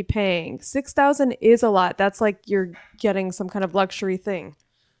amount to be paying. $6,000 is a lot. That's like you're getting some kind of luxury thing.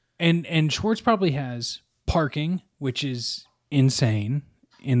 And Schwartz probably has parking, which is insane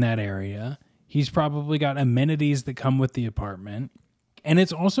in that area. He's probably got amenities that come with the apartment. And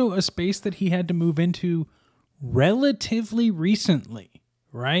it's also a space that he had to move into relatively recently,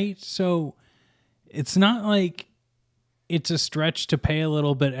 right? So it's not like it's a stretch to pay a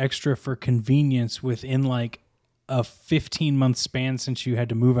little bit extra for convenience within like a 15-month span since you had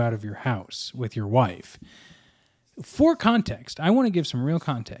to move out of your house with your wife. For context, I want to give some real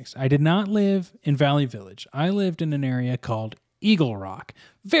context. I did not live in Valley Village. I lived in an area called Eagle Rock,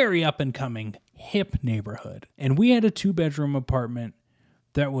 very up and coming, hip neighborhood. And we had a 2-bedroom apartment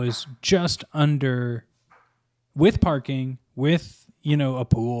that was just under, with parking, with, a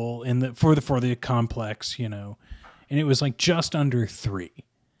pool for the complex, and it was like just under 3.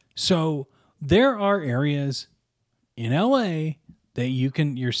 So there are areas in LA that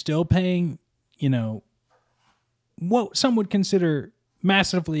you're still paying, what some would consider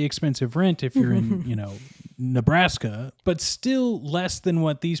massively expensive rent if you're in, Nebraska, but still less than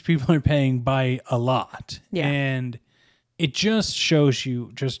what these people are paying by a lot. Yeah. And it just shows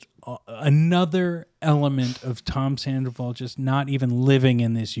you just another element of Tom Sandoval just not even living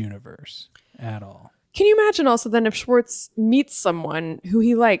in this universe at all. Can you imagine also then if Schwartz meets someone who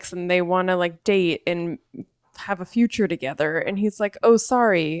he likes and they want to like date and have a future together, and he's like, oh,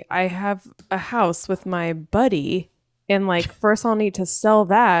 sorry, I have a house with my buddy, and like first I'll need to sell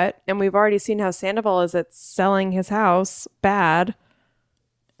that, and we've already seen how Sandoval is at selling his house bad.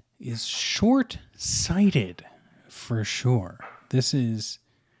 Is short-sighted for sure. This is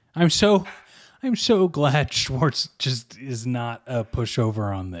I'm so glad Schwartz just is not a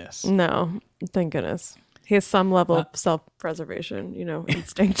pushover on this. No, thank goodness. He has some level of self-preservation,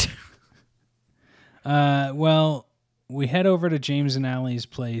 instinct. Well, we head over to James and Allie's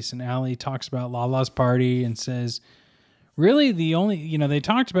place, and Allie talks about Lala's party and says, really the only, they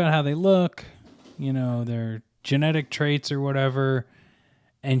talked about how they look, their genetic traits or whatever.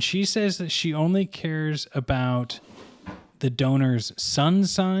 And she says that she only cares about the donor's sun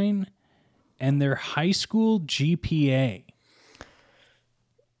sign and their high school GPA.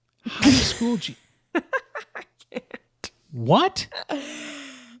 High school I can't. What?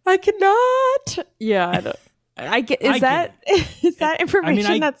 I cannot. Yeah, I don't. Is that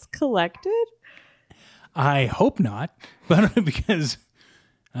information that's collected? I hope not, but because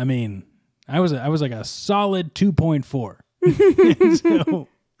I was like a solid 2.4. So,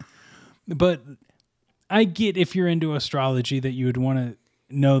 but I get if you're into astrology that you would want to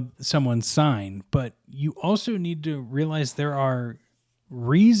know someone's sign, but you also need to realize there are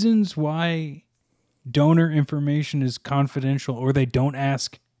reasons why donor information is confidential or they don't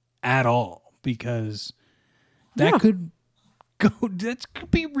ask at all, because that could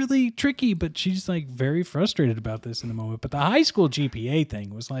be really tricky. But she's like very frustrated about this in the moment. But the high school GPA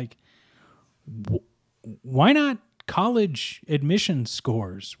thing was like, why not college admission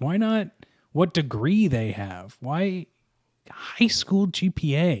scores? Why not what degree they have? Why high school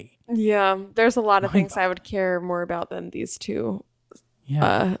GPA? Yeah, there's a lot of things I would care more about than these two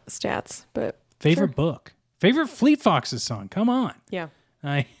stats. But favorite book, favorite Fleet Foxes song. Come on. Yeah.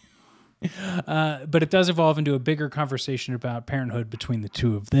 But it does evolve into a bigger conversation about parenthood between the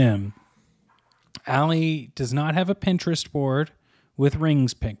two of them. Allie does not have a Pinterest board with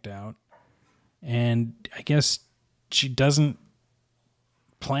rings picked out, and I guess she doesn't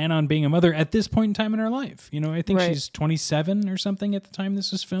plan on being a mother at this point in time in her life. I think she's 27 or something at the time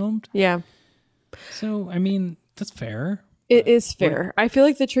this was filmed. Yeah. So, that's fair. It is fair. I feel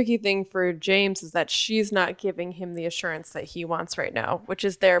like the tricky thing for James is that she's not giving him the assurance that he wants right now, which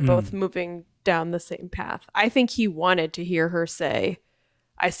is they're both moving down the same path. I think he wanted to hear her say,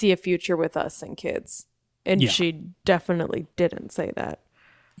 I see a future with us and kids. And she definitely didn't say that.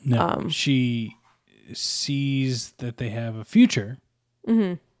 No, she sees that they have a future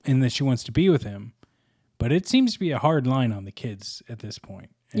and that she wants to be with him. But it seems to be a hard line on the kids at this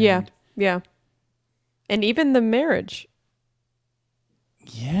point. And yeah. And even the marriage.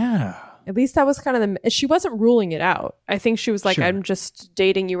 Yeah. At least that was kind of she wasn't ruling it out. I think she was like, Sure. I'm just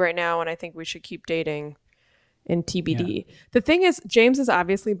dating you right now, and I think we should keep dating in TBD. Yeah. The thing is, James is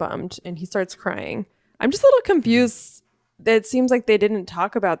obviously bummed, and he starts crying. I'm just a little confused that it seems like they didn't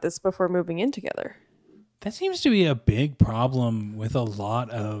talk about this before moving in together. That seems to be a big problem with a lot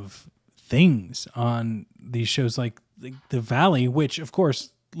of things on these shows like The Valley, which, of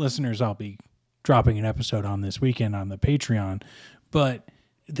course, listeners, I'll be dropping an episode on this weekend on the Patreon. But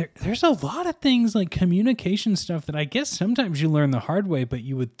there's a lot of things like communication stuff that I guess sometimes you learn the hard way, but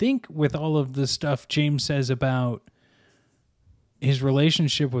you would think with all of the stuff James says about his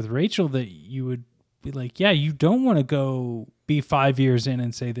relationship with Rachel that you would be like, yeah, you don't want to go be 5 years in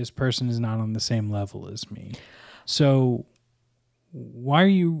and say this person is not on the same level as me. So why are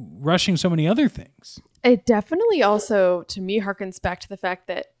you rushing so many other things? It definitely also, to me, harkens back to the fact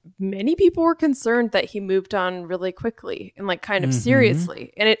that many people were concerned that he moved on really quickly and like kind of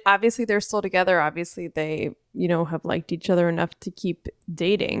seriously. And obviously they're still together. Obviously they, have liked each other enough to keep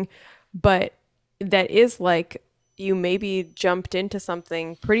dating. But that is like you maybe jumped into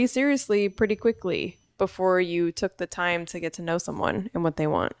something pretty seriously, pretty quickly before you took the time to get to know someone and what they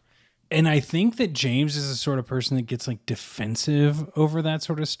want. And I think that James is the sort of person that gets like defensive over that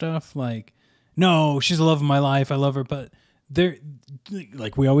sort of stuff. Like, no, she's the love of my life. I love her. But there,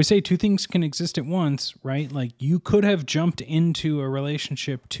 like we always say, two things can exist at once, right? Like you could have jumped into a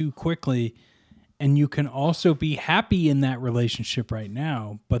relationship too quickly and you can also be happy in that relationship right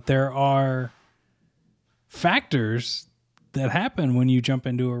now. But there are factors that happen when you jump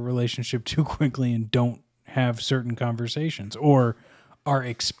into a relationship too quickly and don't have certain conversations or are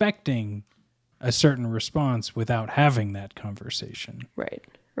expecting a certain response without having that conversation.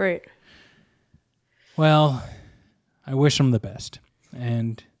 Right. Well, I wish them the best.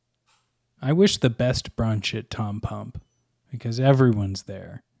 And I wish the best brunch at Tom Pump because everyone's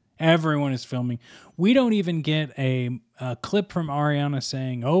there. Everyone is filming. We don't even get a clip from Ariana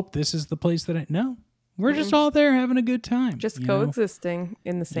saying, "Oh, this is the place that I." No, we're just all there having a good time, just coexisting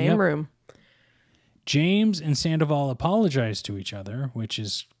in the same room. James and Sandoval apologize to each other, which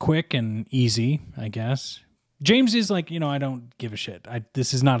is quick and easy, I guess. James is like, I don't give a shit.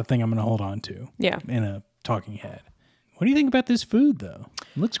 This is not a thing I'm going to hold on to. Yeah. In a talking head. What do you think about this food, though?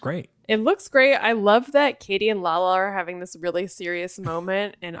 It looks great. It looks great. I love that Katie and Lala are having this really serious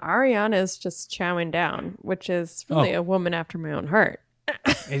moment, and Ariana is just chowing down, which is really a woman after my own heart.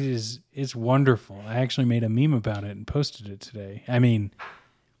 It's wonderful. I actually made a meme about it and posted it today. I mean,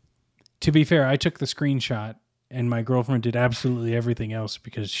 to be fair, I took the screenshot and my girlfriend did absolutely everything else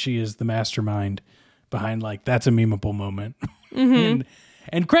because she is the mastermind behind that's a memeable moment. Mm-hmm.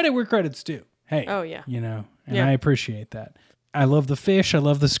 and credit where credit's due. Hey, and I appreciate that. I love the fish. I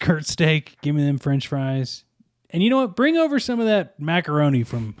love the skirt steak. Give me them French fries. And you know what? Bring over some of that macaroni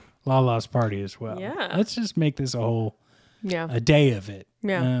from Lala's party as well. Yeah. Let's just make this a whole a day of it.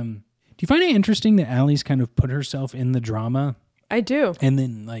 Yeah. Do you find it interesting that Allie's kind of put herself in the drama? I do. And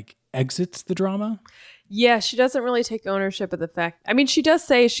then exits the drama? Yeah, she doesn't really take ownership of the fact. I mean, she does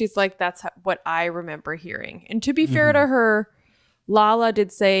say she's like, that's what I remember hearing. And to be fair to her, Lala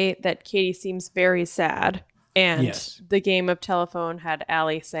did say that Katie seems very sad. And the game of telephone had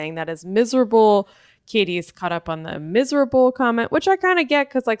Allie saying that is miserable. Katie's caught up on the miserable comment, which I kind of get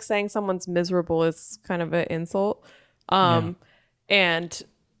because saying someone's miserable is kind of an insult. And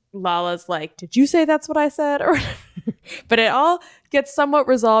Lala's like, did you say that's what I said? Or but it all gets somewhat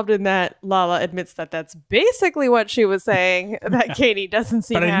resolved in that Lala admits that that's basically what she was saying, that Katie doesn't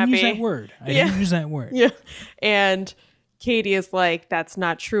seem happy. But I didn't use that word. I didn't use that word. Yeah. And Katie is like, that's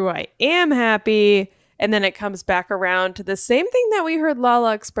not true. I am happy. And then it comes back around to the same thing that we heard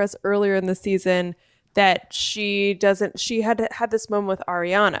Lala express earlier in the season, that she had this moment with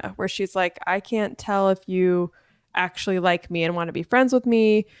Ariana where she's like, I can't tell if you actually like me and want to be friends with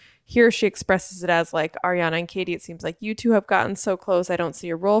me. Here she expresses it as Ariana and Katie, it seems like you two have gotten so close. I don't see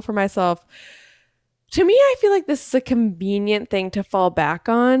a role for myself. To me, I feel like this is a convenient thing to fall back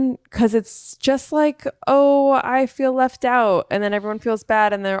on because it's just I feel left out. And then everyone feels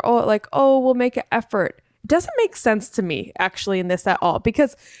bad and they're we'll make an effort. It doesn't make sense to me actually in this at all,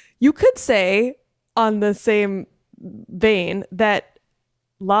 because you could say on the same vein that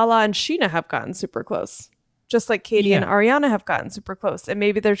Lala and Scheana have gotten super close. Just like Katie and Ariana have gotten super close. And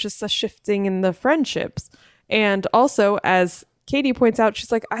maybe there's just a shifting in the friendships. And also, as Katie points out, she's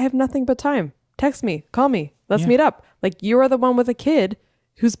like, I have nothing but time. Text me, call me, let's meet up. You are the one with a kid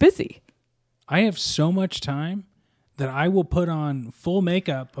who's busy. I have so much time that I will put on full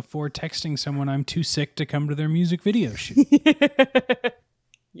makeup before texting someone I'm too sick to come to their music video shoot.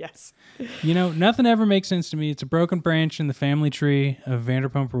 Yes. Nothing ever makes sense to me. It's a broken branch in the family tree of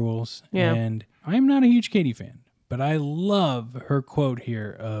Vanderpump Rules. Yeah. And I'm not a huge Katie fan, but I love her quote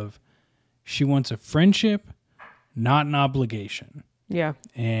here of she wants a friendship, not an obligation. Yeah.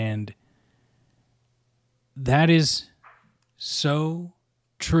 And that is so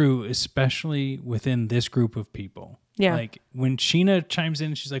true, especially within this group of people. Yeah. When Scheana chimes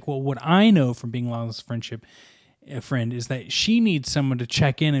in, she's like, well, what I know from being Lala's friend is that she needs someone to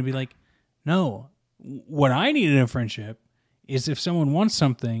check in and be like, no, what I need in a friendship is if someone wants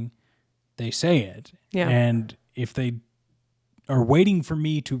something, they say it. Yeah. And if they are waiting for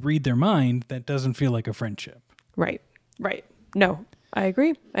me to read their mind, that doesn't feel like a friendship. Right. No, I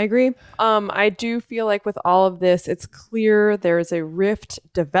agree. I do feel like with all of this, it's clear there is a rift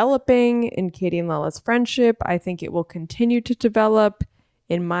developing in Katie and Lala's friendship. I think it will continue to develop.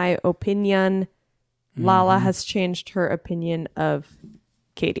 In my opinion, Lala has changed her opinion of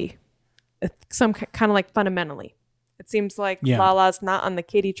Katie. Some kind of fundamentally. It seems like Lala's not on the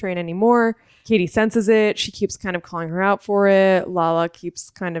Katie train anymore. Katie senses it. She keeps kind of calling her out for it. Lala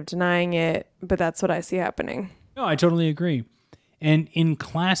keeps kind of denying it. But that's what I see happening. No, I totally agree. And in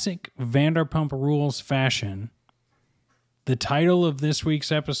classic Vanderpump Rules fashion, the title of this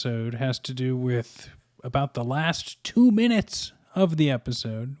week's episode has to do with about the last 2 minutes of the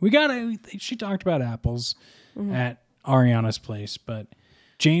episode. She talked about apples at Ariana's place, but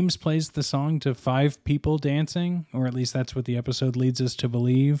James plays the song to 5 people dancing, or at least that's what the episode leads us to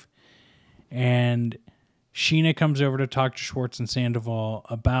believe. And Scheana comes over to talk to Schwartz and Sandoval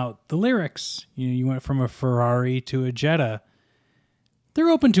about the lyrics. You went from a Ferrari to a Jetta. They're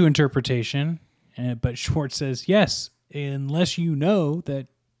open to interpretation, but Schwartz says, yes, unless you know that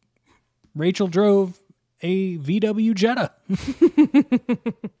Rachel drove a VW Jetta.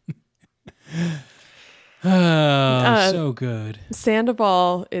 So good.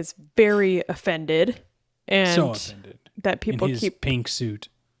 Sandoval is very offended. And so offended. that people in his keep pink suit.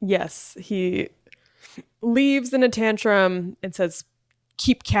 Yes, he leaves in a tantrum and says,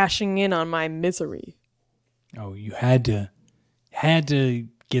 "Keep cashing in on my misery." Oh, you had to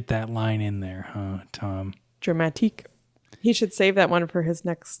get that line in there, huh, Tom? Dramatique. He should save that one for his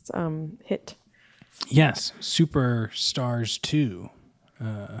next hit. Yes, Superstars 2,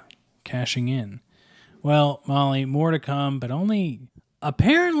 cashing in. Well, Molly, more to come, but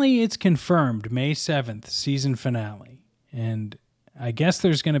apparently it's confirmed May 7th, season finale. And I guess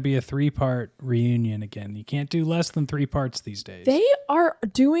there's going to be a 3-part reunion again. You can't do less than 3 parts these days. They are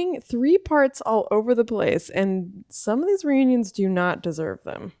doing 3 parts all over the place, and some of these reunions do not deserve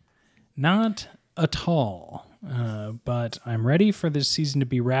them. Not at all. But I'm ready for this season to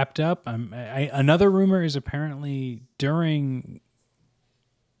be wrapped up. Another rumor is apparently during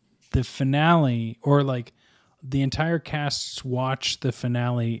the finale, or like the entire casts watch the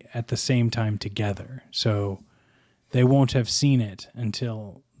finale at the same time together. So they won't have seen it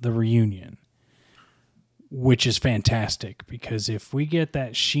until the reunion, which is fantastic, because if we get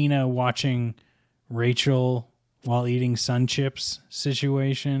that Scheana watching Rachel while eating sun chips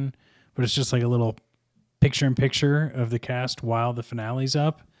situation, but it's just like a little picture-in-picture of the cast while the finale's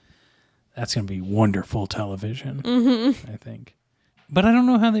up, that's going to be wonderful television, I think. But I don't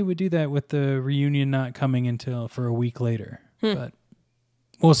know how they would do that with the reunion not coming until for a week later. But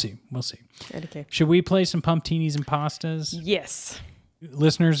we'll see. Okay. Should we play some Pumptinis and Pastas? Yes.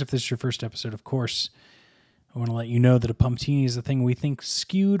 Listeners, if this is your first episode, of course, I want to let you know that a Pumptini is a thing we think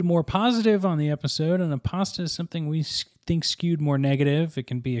skewed more positive on the episode, and a pasta is something we think skewed more negative. It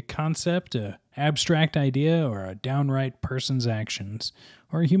can be a concept, a abstract idea, or a downright person's actions,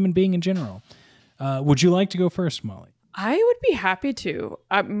 or a human being in general. Would you like to go first, Molly? I would be happy to.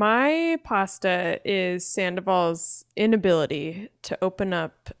 My pasta is Sandoval's inability to open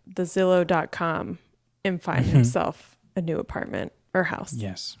up the Zillow.com and find himself a new apartment or house.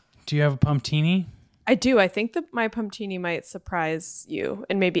 Yes. Do you have a Pumptini? I do. I think that my Pumptini might surprise you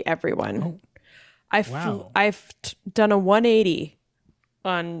and maybe everyone. Oh. I've done a 180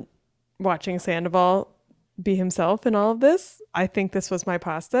 on watching Sandoval be himself in all of this. I think this was my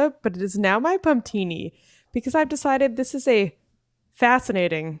pasta, but it is now my Pumptini because I've decided this is a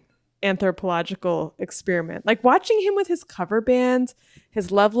fascinating anthropological experiment. Like watching him with his cover band,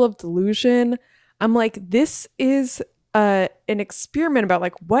 his level of delusion, I'm like, this is an experiment about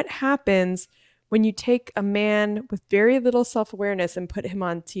like what happens when you take a man with very little self-awareness and put him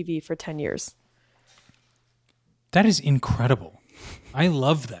on TV for 10 years. That is incredible. I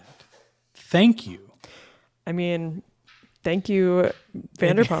love that. Thank you. I mean, thank you,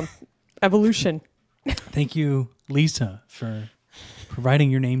 Vanderpump. Evolution. Thank you, Lisa, for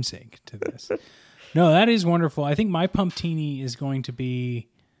providing your namesake to this. No, that is wonderful. I think my Pumptini is going to be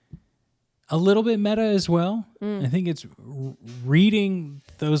a little bit meta as well. I think it's reading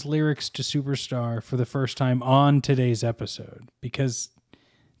those lyrics to Superstar for the first time on today's episode, because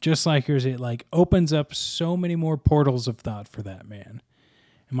just like yours, it like opens up so many more portals of thought for that man.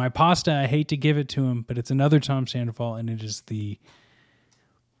 And my pasta, I hate to give it to him, but it's another Tom Sandoval, and it is the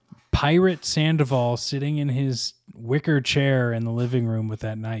pirate Sandoval sitting in his wicker chair in the living room with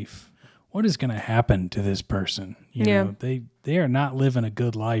that knife. What is going to happen to this person? You know, they are not living a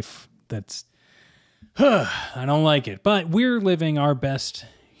good life. That's, I don't like it. But we're living our best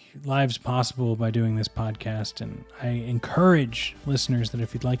lives possible by doing this podcast, and I encourage listeners that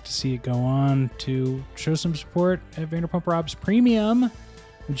if you'd like to see it go on, to show some support at Vanderpump Robs Premium,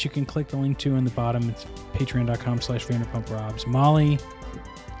 which you can click the link to in the bottom. It's patreon.com/VanderpumpRobs. Molly,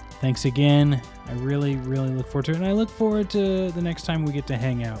 thanks again. I really, really look forward to it, and I look forward to the next time we get to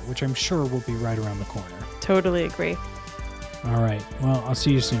hang out, which I'm sure will be right around the corner. Totally agree. All right. Well, I'll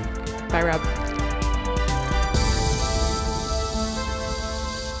see you soon. Bye, Rob.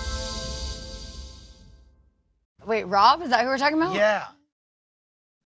 Wait, Rob? Is that who we're talking about? Yeah.